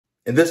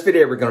In this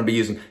video, we're going to be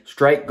using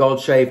Straight Gold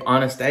Shave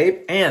Honest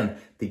Abe and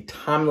the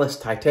Timeless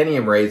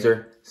Titanium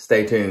Razor.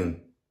 Stay tuned.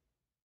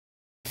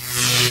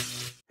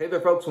 Hey there,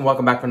 folks, and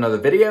welcome back for another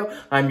video.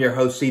 I'm your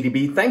host,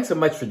 CDB. Thanks so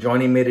much for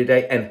joining me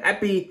today, and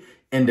happy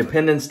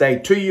Independence Day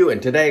to you.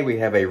 And today we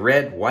have a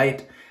red,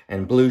 white,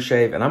 and blue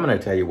shave, and I'm going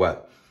to tell you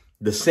what,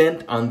 the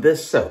scent on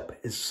this soap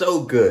is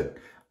so good.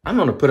 I'm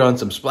going to put on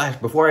some splash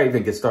before I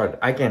even get started.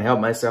 I can't help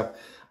myself.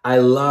 I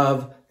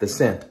love the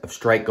scent of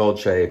Straight Gold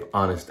Shave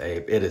Honest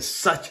Abe. It is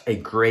such a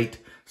great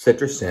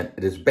citrus scent.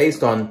 It is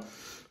based on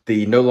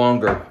the no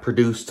longer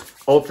produced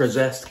Ultra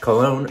Zest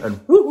cologne, and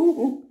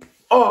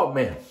oh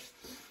man,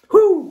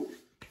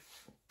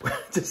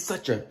 just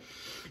such a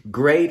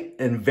great,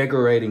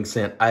 invigorating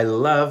scent. I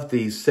love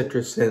these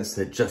citrus scents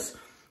that just,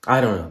 I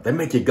don't know, they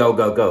make you go,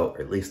 go, go,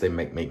 or at least they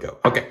make me go.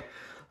 Okay,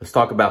 let's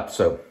talk about the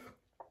soap.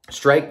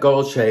 Straight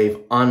Gold Shave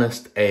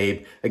Honest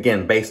Abe,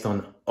 again, based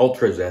on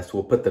Ultra Zest.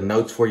 We'll put the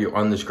notes for you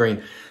on the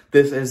screen.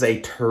 This is a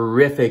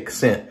terrific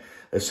scent.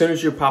 As soon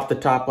as you pop the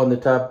top on the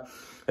tub,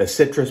 a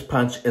citrus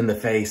punch in the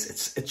face.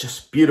 It's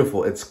just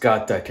beautiful. It's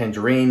got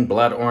tangerine,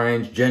 blood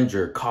orange,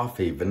 ginger,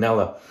 coffee,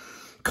 vanilla.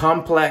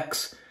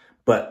 Complex,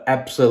 but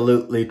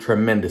absolutely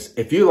tremendous.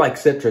 If you like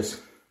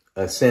citrus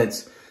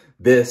scents,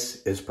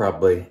 this is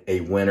probably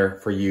a winner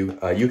for you.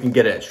 You can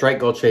get it at Straight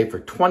Gold Shave for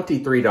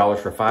 $23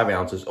 for 5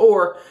 ounces,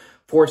 or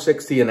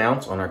 $4.60 an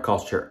ounce on our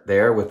cost chart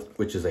there,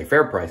 which is a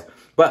fair price.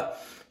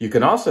 But you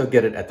can also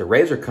get it at the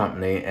Razor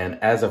Company, and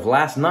as of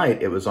last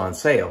night, it was on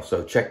sale.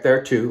 So check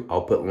there too.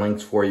 I'll put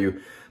links for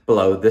you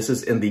below. This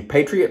is in the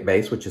Patriot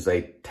base, which is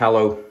a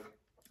tallow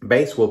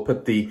base. We'll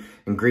put the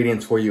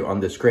ingredients for you on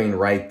the screen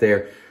right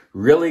there.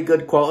 Really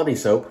good quality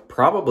soap,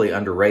 probably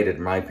underrated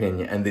in my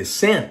opinion. And the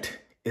scent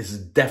is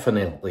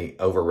definitely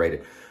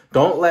overrated.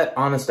 Don't let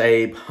Honest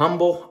Abe,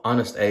 humble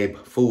Honest Abe,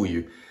 fool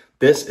you.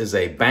 This is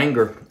a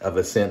banger of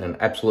a scent, and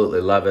absolutely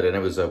love it. And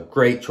it was a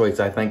great choice,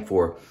 I think,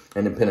 for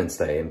Independence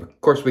Day. And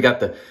of course, we got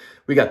the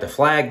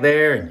flag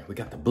there, and we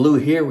got the blue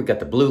here. We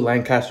got the blue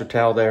Lancaster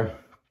towel there.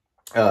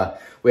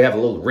 We have a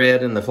little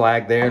red in the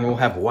flag there, and we'll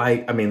have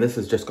white. I mean, this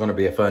is just going to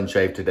be a fun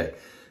shave today.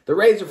 The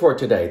razor for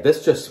today,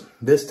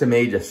 this to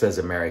me just says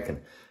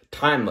American.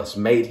 Timeless,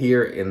 made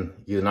here in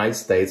the United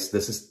States.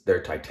 This is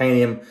their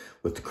titanium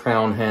with the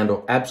crown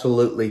handle.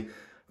 Absolutely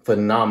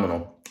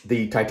phenomenal.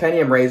 The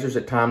titanium razors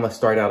at Timeless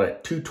start out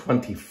at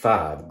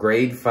 $225,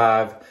 grade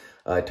 5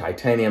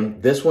 titanium.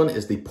 This one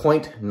is the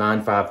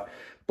 0.95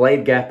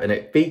 blade gap, and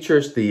it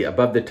features the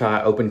above the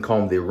tie open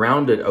comb, the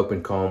rounded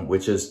open comb,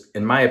 which is,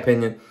 in my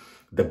opinion,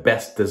 the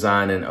best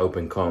design in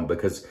open comb,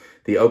 because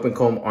the open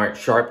comb aren't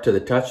sharp to the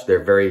touch.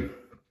 They're very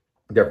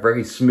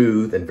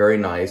smooth and very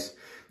nice.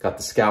 Got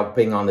the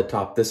scalping on the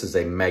top. This is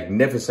a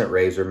magnificent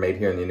razor made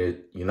here in the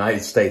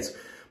United States.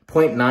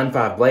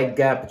 0.95 blade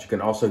gap, but you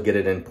can also get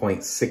it in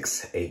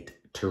 0.68.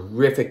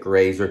 Terrific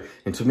razor,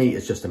 and to me,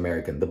 it's just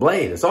American. The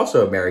blade is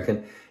also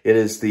American. It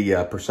is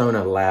the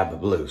Persona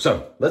Lab Blue.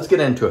 So let's get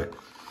into it.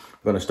 I'm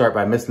going to start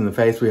by misting the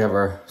face. We have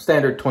our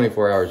standard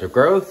 24 hours of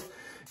growth.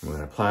 I'm going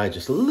to apply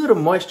just a little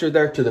moisture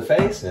there to the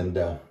face, and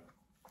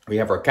we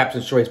have our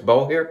Captain's Choice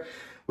bowl here,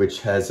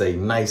 which has a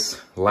nice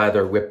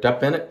lather whipped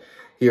up in it.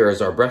 Here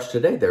is our brush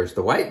today. There's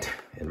the white,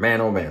 and man,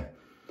 oh man,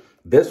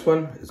 this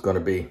one is going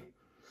to be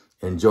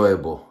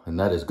enjoyable, and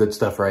that is good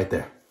stuff right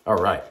there. All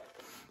right,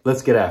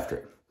 let's get after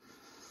it.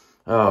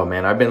 Oh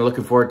man, I've been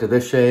looking forward to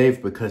this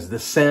shave because the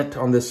scent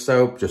on this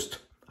soap, just,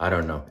 I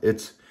don't know,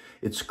 it's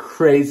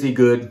crazy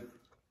good.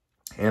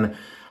 And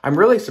I'm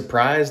really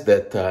surprised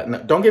that,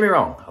 don't get me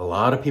wrong, a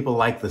lot of people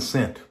like the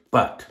scent,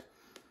 but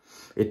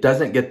it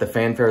doesn't get the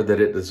fanfare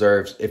that it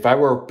deserves. If I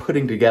were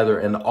putting together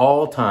an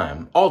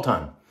all-time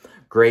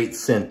great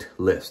scent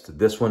list,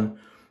 this one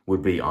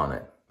would be on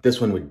it.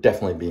 This one would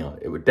definitely be on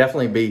it. It would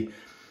definitely be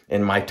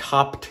in my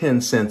top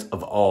 10 scents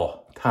of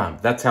all time.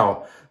 That's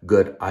how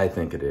good I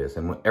think it is.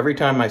 And every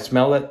time I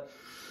smell it,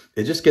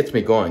 it just gets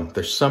me going.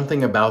 There's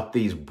something about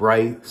these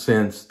bright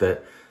scents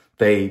that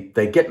they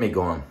get me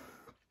going.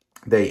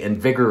 They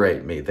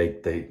invigorate me.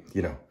 They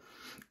you know,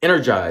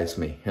 energize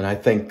me. And I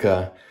think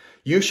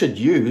you should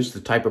use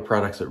the type of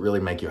products that really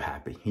make you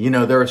happy. You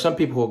know, there are some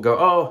people who go,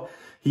 oh,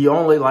 he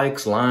only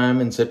likes lime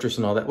and citrus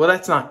and all that. Well,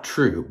 that's not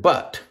true,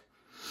 but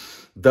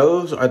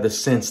those are the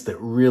scents that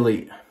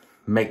really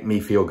make me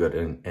feel good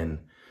and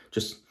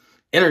just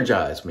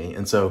energize me.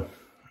 And so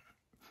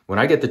when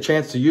I get the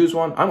chance to use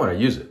one, I'm going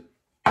to use it.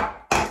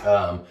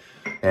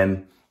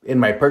 And in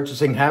my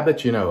purchasing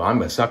habits, you know,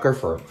 I'm a sucker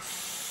for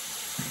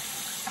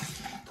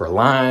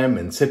lime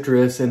and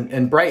citrus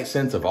and bright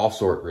scents of all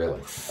sort, really.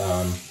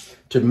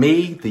 To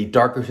me, the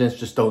darker scents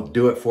just don't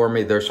do it for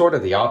me. They're sort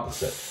of the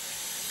opposite,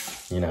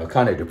 you know,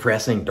 kind of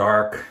depressing,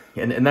 dark.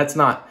 And that's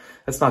not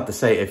to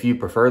say if you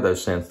prefer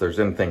those scents, there's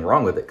anything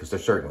wrong with it, because there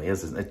certainly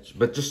isn't.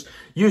 But just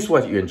use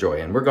what you enjoy.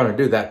 And we're going to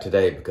do that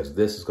today because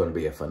this is going to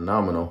be a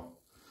phenomenal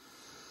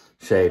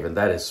shave. And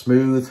that is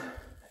smooth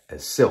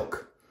as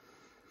silk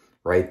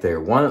right there.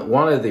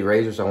 One of the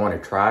razors I want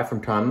to try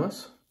from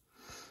Timeless.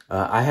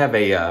 I have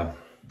a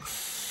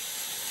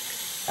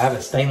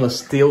stainless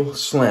steel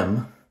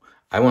slim.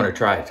 I want to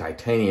try a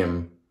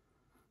titanium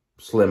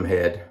slim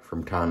head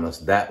from Timeless.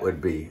 That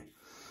would be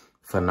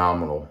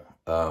phenomenal.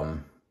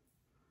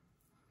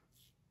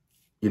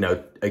 You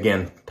know,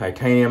 again,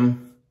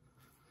 titanium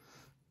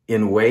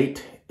in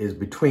weight is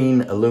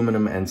between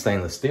aluminum and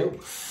stainless steel.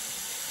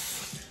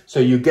 So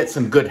you get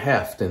some good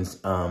heft, and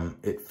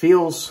it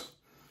feels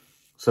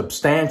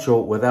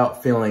substantial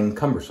without feeling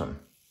cumbersome.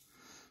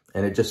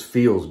 And it just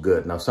feels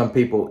good. Now, some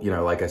people, you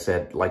know, like I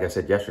said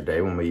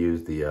yesterday when we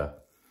used the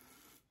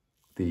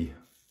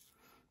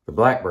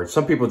Blackbird,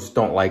 some people just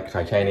don't like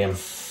titanium.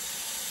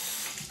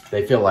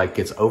 They feel like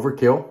it's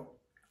overkill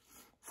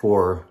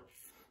for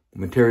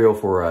material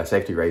for a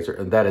safety razor,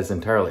 and that is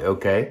entirely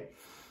okay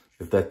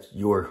if that's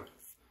your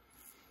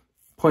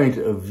point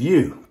of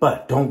view.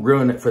 But don't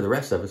ruin it for the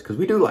rest of us, because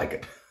we do like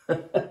it.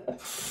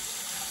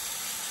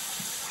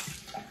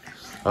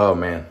 Oh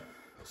man,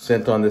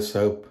 scent on this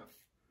soap,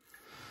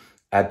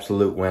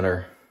 absolute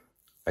winner.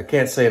 I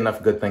can't say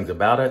enough good things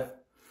about it.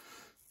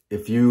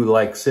 If you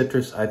like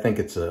citrus, I think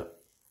it's a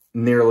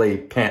nearly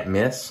can't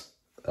miss.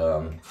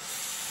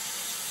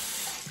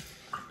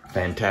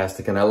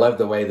 Fantastic. And I love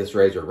the way this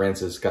razor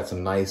rinses. It's got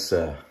some nice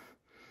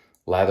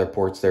lather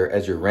ports there.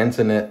 As you're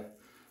rinsing it,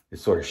 it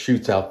sort of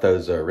shoots out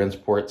those rinse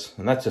ports.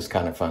 And that's just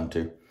kind of fun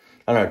too.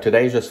 I don't know,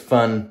 today's just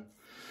fun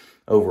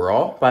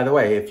overall. By the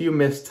way, if you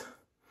missed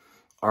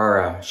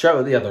our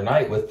show the other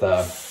night with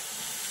on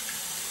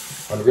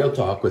Real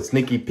Talk with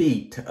Sneaky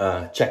Pete,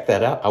 check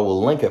that out. I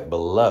will link it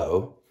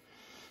below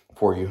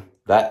for you.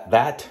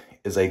 That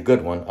is a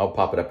good one. I'll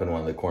pop it up in one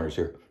of the corners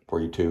here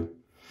for you too.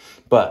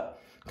 But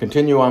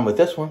continue on with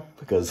this one,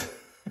 because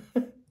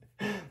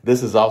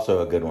this is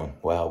also a good one.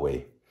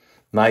 Wowee.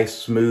 Nice,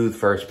 smooth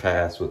first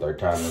pass with our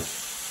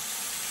Timeless.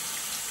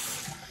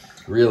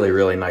 Really,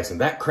 really nice.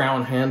 And that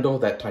crown handle,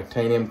 that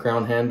titanium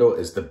crown handle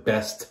is the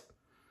best.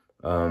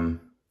 Well,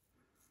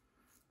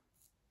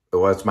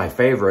 it's my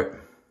favorite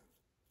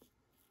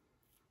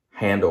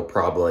handle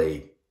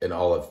probably in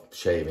all of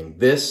shaving.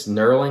 This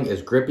knurling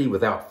is grippy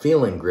without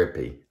feeling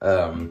grippy.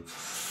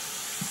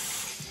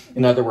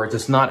 In other words,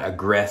 it's not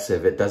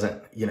aggressive. It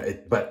doesn't, you know,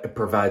 but it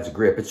provides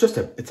grip.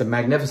 It's a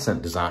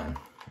magnificent design.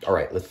 All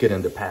right, let's get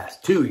into pass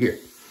 2 here,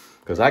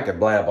 because I could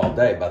blab all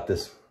day about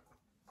this.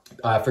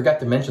 I forgot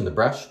to mention the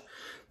brush.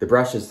 The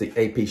brush is the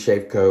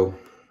APShaveco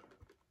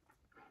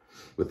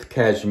with the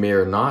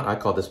cashmere knot. I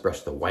call this brush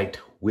the White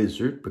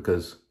Wizard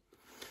because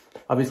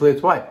obviously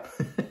it's white,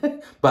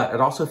 but it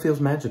also feels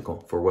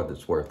magical for what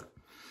it's worth.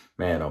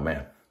 Man, oh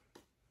man,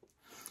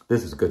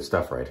 this is good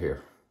stuff right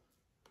here.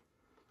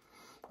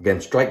 Again,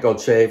 Strike Gold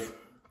Shave,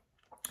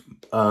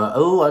 a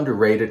little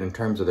underrated in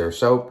terms of their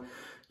soap.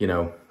 You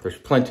know, there's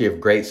plenty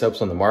of great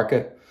soaps on the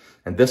market,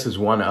 and this is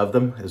one of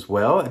them as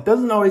well. It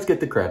doesn't always get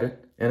the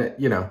credit, and it,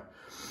 you know,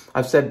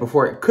 I've said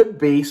before, it could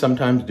be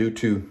sometimes due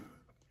to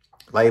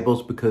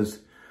labels, because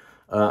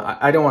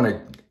I don't want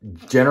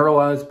to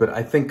generalize, but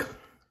I think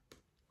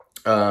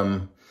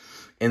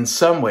in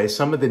some ways,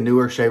 some of the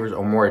newer shavers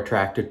are more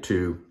attracted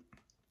to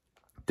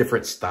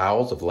different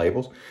styles of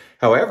labels.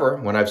 However,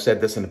 when I've said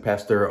this in the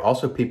past, there are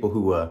also people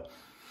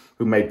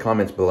who made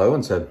comments below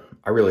and said,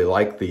 I really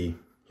like the,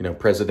 you know,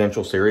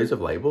 presidential series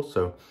of labels.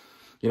 So,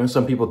 you know,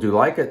 some people do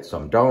like it,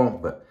 some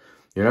don't, but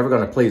you're never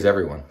going to please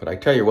everyone. But I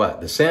tell you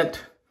what, the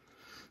scent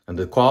and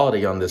the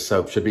quality on this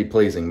soap should be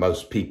pleasing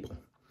most people.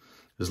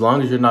 As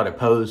long as you're not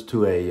opposed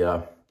to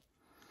a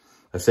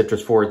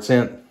citrus forward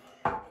scent,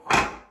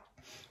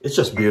 it's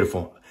just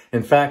beautiful.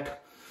 In fact,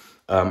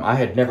 I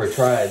had never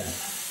tried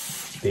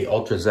the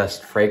Ultra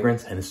Zest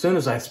fragrance, and as soon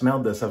as I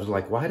smelled this, I was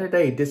like, why did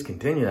they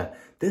discontinue that?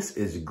 This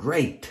is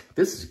great.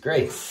 This is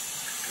great.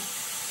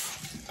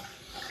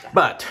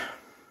 But,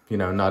 you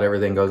know, not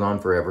everything goes on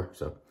forever,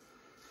 so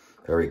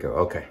there we go.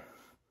 Okay.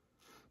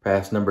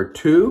 Pass number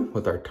 2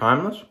 with our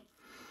Timeless.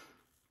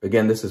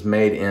 Again, this is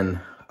made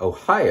in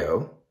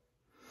Ohio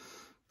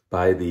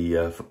by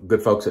the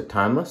good folks at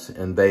Timeless,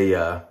 and they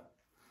are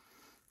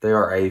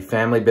a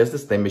family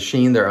business. They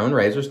machine their own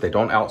razors. They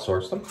don't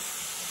outsource them.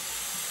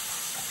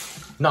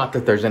 Not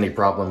that there's any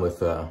problem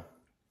with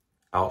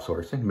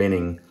outsourcing,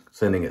 meaning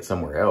sending it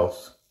somewhere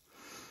else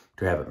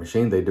to have it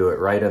machined. They do it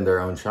right in their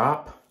own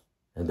shop,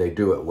 and they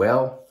do it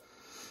well.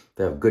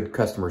 They have good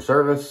customer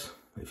service.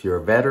 If you're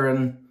a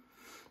veteran,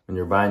 when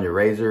you're buying your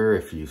razor,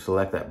 if you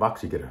select that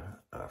box, you get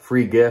a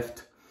free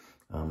gift.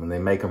 And they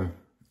make them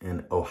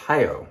in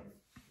Ohio,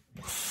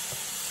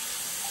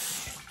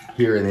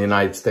 here in the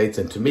United States.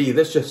 And to me,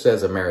 this just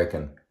says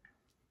American.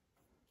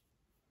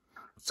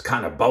 It's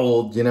kind of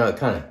bold, you know, it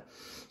kind of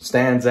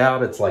stands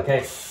out. It's like,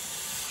 hey,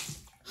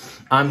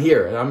 I'm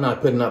here and I'm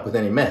not putting up with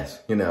any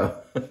mess, you know.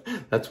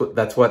 That's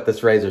what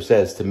this razor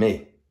says to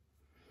me.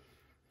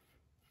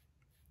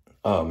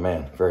 Oh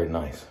man, very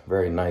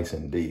nice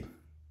indeed.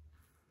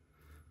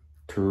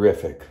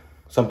 Terrific.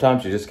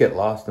 Sometimes you just get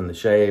lost in the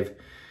shave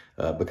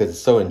because it's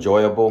so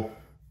enjoyable,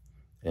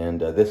 and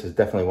this is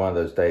definitely one of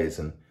those days.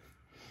 And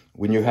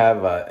when you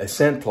have a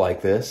scent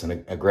like this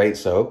and a great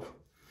soap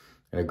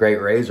and a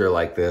great razor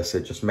like this,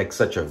 it just makes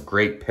such a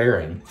great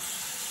pairing.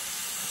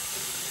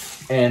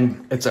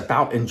 And it's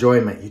about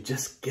enjoyment. You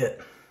just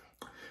get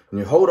when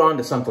you hold on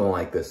to something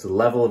like this, the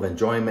level of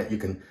enjoyment, you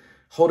can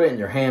hold it in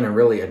your hand and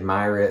really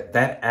admire it.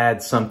 That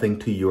adds something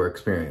to your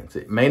experience.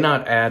 It may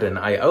not add an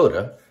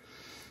iota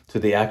to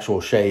the actual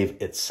shave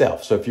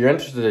itself. So if you're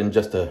interested in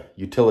just a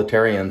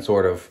utilitarian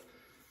sort of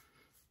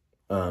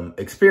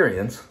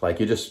experience, like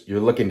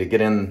you're looking to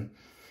get in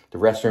the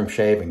restroom,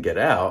 shave, and get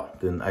out,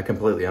 then I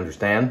completely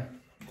understand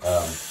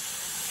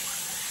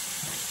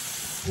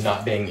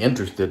not being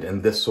interested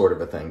in this sort of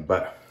a thing.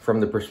 But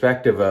from the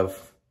perspective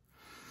of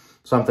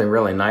something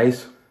really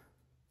nice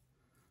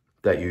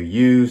that you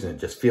use and it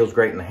just feels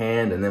great in the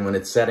hand, and then when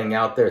it's setting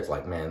out there, it's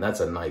like, man, that's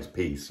a nice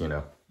piece, you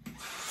know.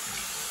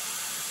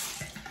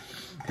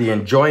 The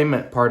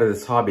enjoyment part of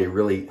this hobby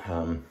really,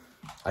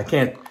 I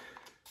can't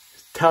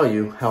tell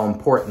you how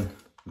important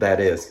that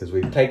is, because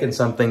we've taken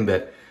something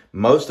that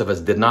most of us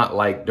did not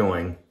like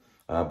doing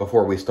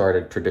before we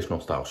started traditional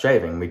style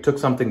shaving. We took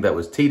something that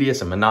was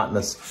tedious and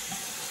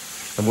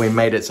monotonous, and we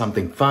made it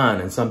something fun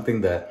and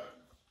something that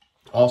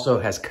also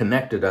has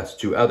connected us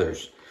to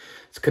others.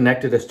 It's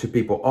connected us to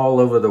people all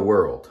over the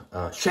world.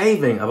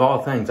 Shaving, of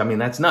all things, I mean,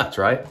 that's nuts,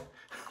 right?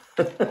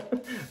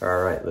 All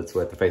right, let's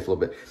wet the face a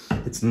little bit.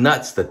 It's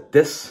nuts that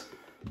this,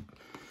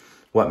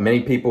 what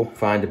many people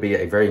find to be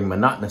a very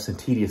monotonous and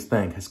tedious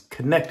thing, has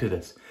connected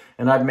us.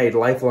 And I've made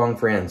lifelong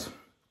friends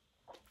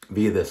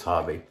via this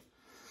hobby.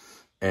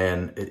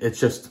 And it's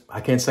just,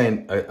 I can't say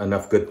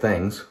enough good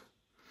things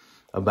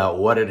about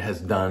what it has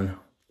done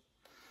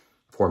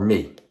for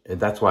me. And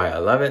that's why I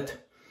love it.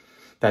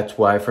 That's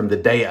why from the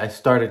day I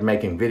started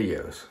making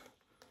videos,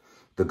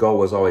 the goal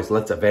was always,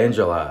 let's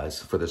evangelize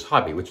for this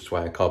hobby, which is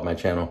why I called my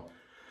channel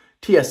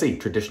TSE,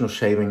 Traditional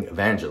Shaving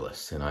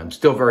Evangelist. And I'm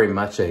still very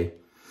much a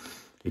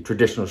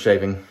traditional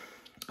shaving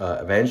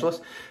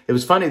evangelist. It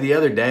was funny, the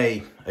other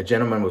day, a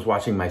gentleman was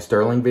watching my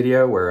Sterling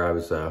video where I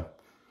was, and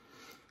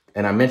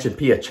I mentioned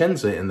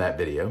Piacenza in that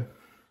video.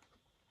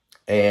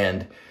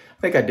 And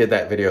I think I did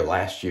that video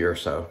last year or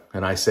so.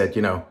 And I said,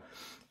 you know,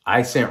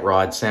 I sent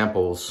Rod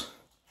samples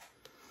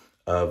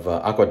of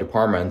Acqua di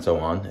Parma and so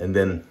on. And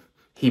then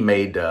he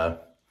made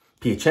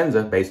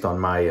Piacenza based on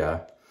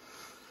my,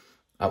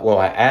 well,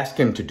 I asked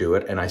him to do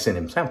it and I sent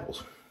him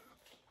samples.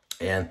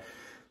 And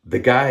the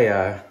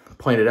guy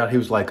pointed out, he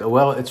was like, oh,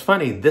 well, it's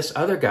funny. This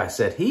other guy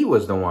said he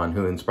was the one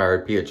who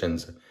inspired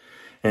Piacenza.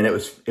 And it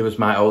was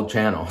my old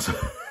channel. So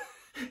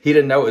he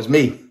didn't know it was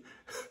me.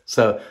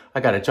 So I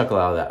got a chuckle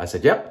out of that. I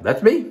said, yep,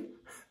 that's me.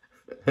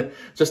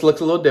 Just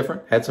looks a little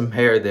different. Had some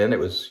hair then. It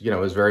was, you know,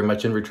 it was very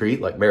much in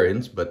retreat like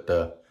Marion's, but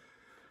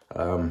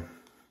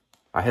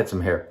I had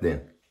some hair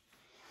then.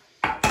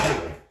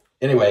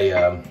 Anyway,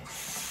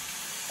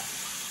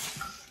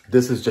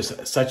 this is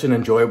just such an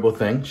enjoyable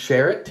thing.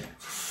 Share it.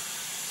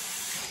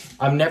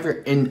 I'm never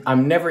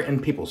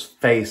in people's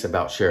face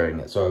about sharing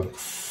it. So,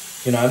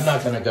 you know, I'm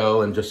not going to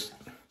go and just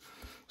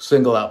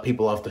single out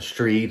people off the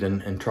street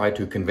and try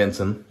to convince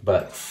them.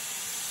 But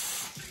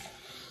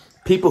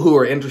people who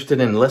are interested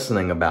in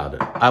listening about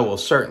it, I will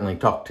certainly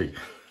talk to you.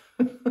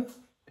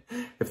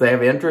 If they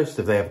have interest,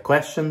 if they have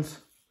questions,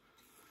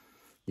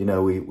 you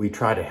know, we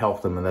try to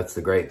help them. And that's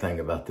the great thing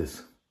about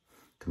this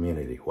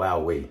community.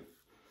 Wowee.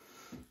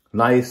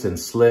 Nice and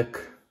slick.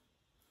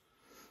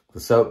 The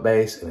soap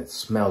base, and it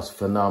smells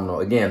phenomenal.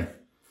 Again,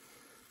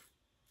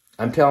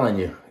 I'm telling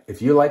you,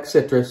 if you like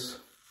citrus,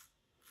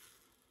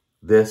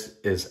 this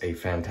is a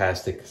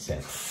fantastic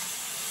scent.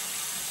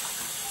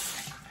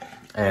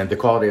 And the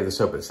quality of the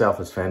soap itself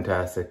is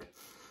fantastic.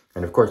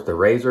 And of course, the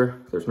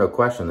razor, there's no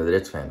question that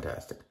it's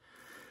fantastic.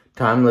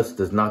 Timeless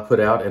does not put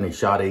out any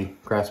shoddy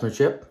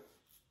craftsmanship.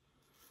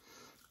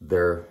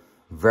 They're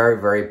very,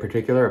 very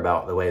particular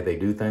about the way they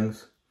do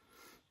things.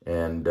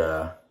 And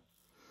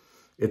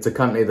it's a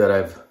company that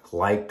I've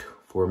liked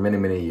for many,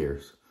 many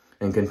years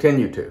and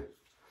continue to.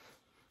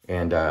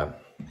 And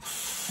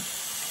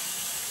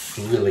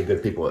really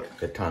good people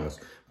at Timeless.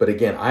 But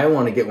again, I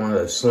want to get one of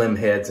those slim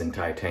heads in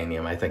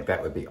titanium. I think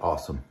that would be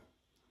awesome.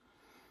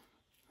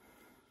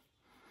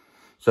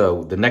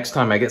 So the next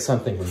time I get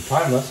something from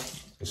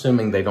Timeless,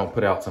 assuming they don't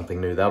put out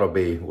something new, that'll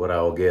be what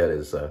I'll get,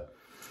 is a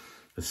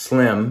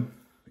slim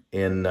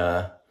in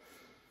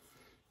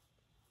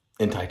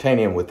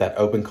titanium with that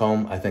open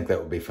comb. I think that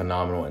would be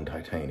phenomenal in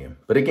titanium.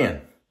 But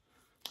again,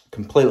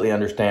 completely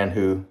understand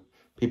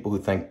people who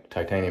think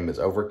titanium is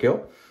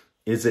overkill.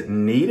 Is it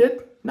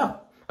needed? No,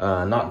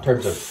 not in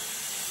terms of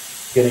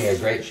getting a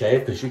great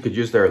shave, because you could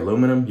use their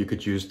aluminum. You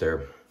could use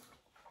their,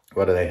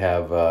 what do they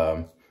have?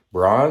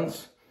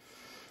 Bronze.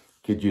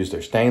 You could use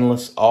their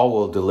stainless. All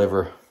will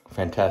deliver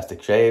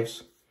fantastic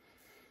shaves.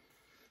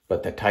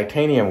 But the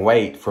titanium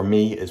weight for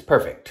me is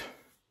perfect.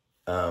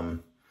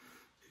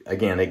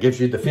 Again, it gives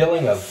you the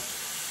feeling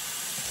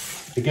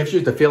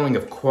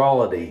of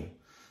quality.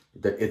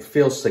 That it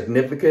feels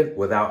significant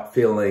without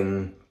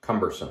feeling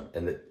cumbersome,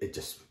 and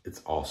it's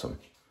awesome.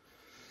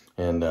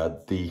 And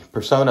the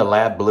Persona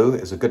Lab Blue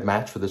is a good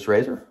match for this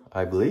razor,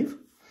 I believe.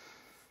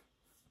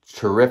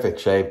 Terrific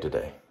shave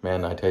today,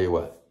 man. I tell you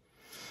what,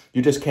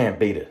 you just can't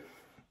beat it.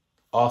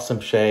 Awesome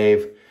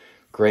shave,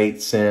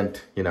 great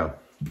scent. You know,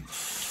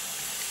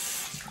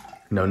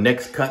 You know,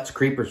 nicks, cuts,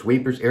 creepers,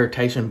 weepers,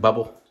 irritation,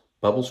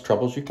 bubbles,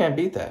 troubles. You can't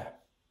beat that.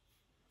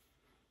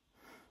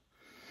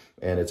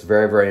 And it's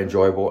very, very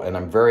enjoyable. And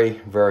I'm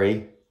very,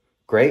 very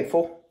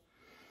grateful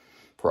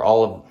for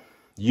all of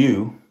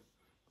you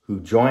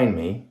who join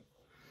me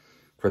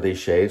for these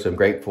shaves. I'm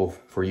grateful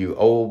for you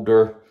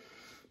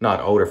not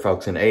older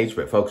folks in age,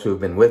 but folks who have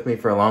been with me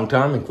for a long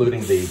time,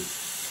 including the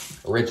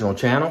original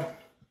channel.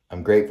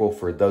 I'm grateful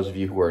for those of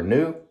you who are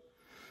new.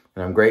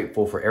 And I'm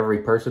grateful for every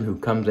person who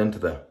comes into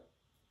the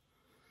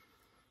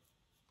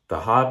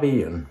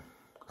hobby and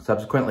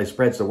subsequently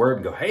spreads the word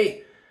and go,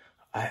 hey,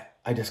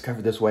 I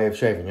discovered this way of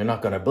shaving. You're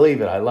not going to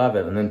believe it. I love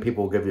it. And then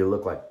people will give you a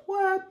look like,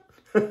 what?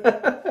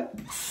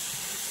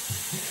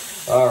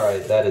 All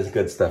right. That is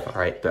good stuff.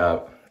 All right.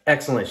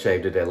 Excellent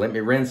shave today. Let me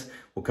rinse.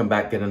 We'll come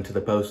back, get into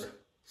the post.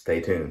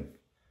 Stay tuned.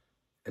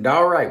 And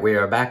all right, we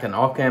are back in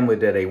off cam. We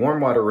did a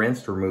warm water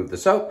rinse to remove the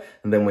soap,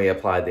 and then we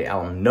applied the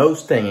alum, no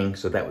stinging,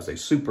 so that was a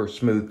super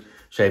smooth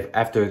shave.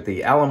 After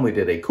the alum, we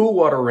did a cool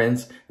water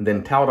rinse, and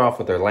then toweled off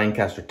with our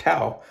Lancaster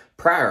towel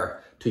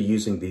prior to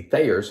using the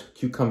Thayer's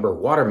Cucumber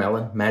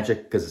Watermelon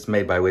Magic, because it's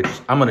made by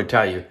witches. I'm going to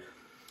tell you,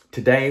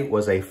 today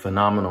was a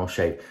phenomenal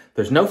shave.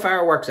 There's no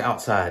fireworks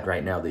outside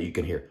right now that you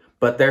can hear,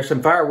 but there's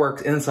some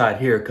fireworks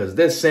inside here because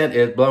this scent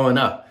is blowing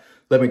up.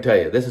 Let me tell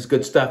you, this is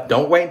good stuff.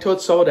 Don't wait until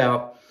it's sold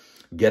out.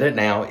 Get it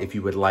now if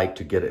you would like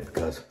to get it,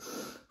 because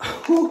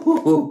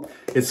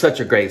it's such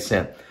a great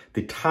scent.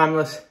 The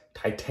Timeless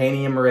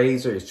Titanium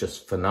Razor is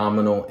just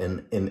phenomenal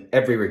in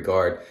every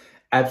regard.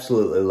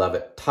 Absolutely love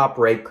it. Top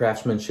rate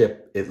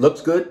craftsmanship. It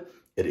looks good.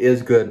 It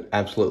is good.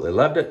 Absolutely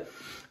loved it.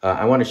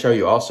 I want to show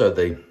you also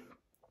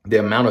the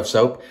amount of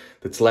soap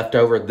that's left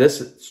over.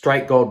 This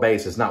strike gold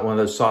base is not one of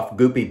those soft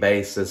goopy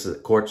bases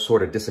that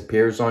sort of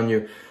disappears on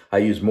you. I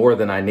used more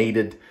than I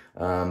needed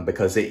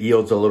because it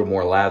yields a little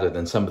more lather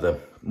than some of the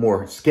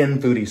more skin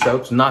foody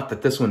soaps. Not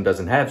that this one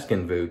doesn't have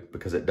skin food,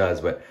 because it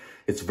does, but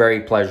it's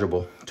very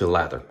pleasurable to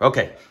lather.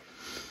 Okay,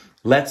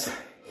 let's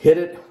hit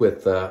it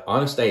with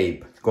Honest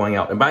Abe going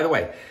out. And by the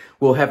way,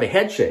 we'll have a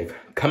head shave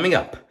coming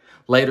up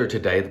later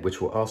today,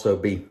 which will also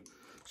be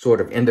sort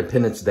of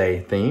Independence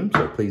Day themed.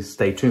 So please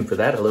stay tuned for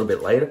that a little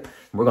bit later.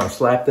 We're going to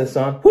slap this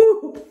on.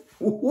 Woo!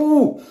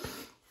 Woo!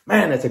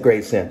 Man, that's a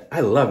great scent.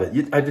 I love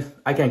it.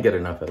 I can't get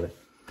enough of it.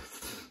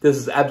 This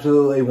is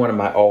absolutely one of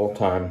my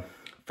all-time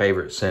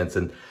favorite scents.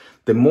 And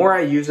the more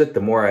I use it,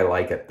 the more I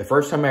like it. The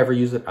first time I ever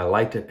used it, I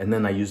liked it. And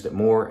then I used it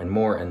more and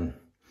more. And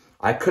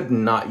I could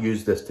not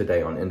use this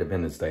today on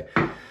Independence Day.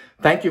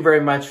 Thank you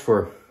very much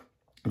for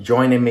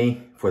joining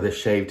me for this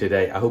shave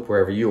today. I hope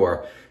wherever you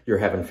are, you're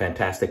having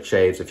fantastic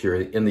shaves. If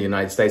you're in the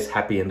United States,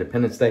 happy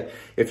Independence Day.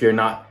 If you're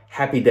not,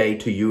 happy day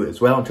to you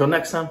as well. Until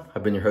next time,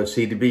 I've been your host,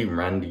 CDB,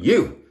 reminding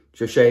you, it's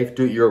your shave,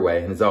 do it your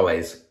way. And as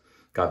always,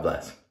 God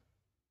bless.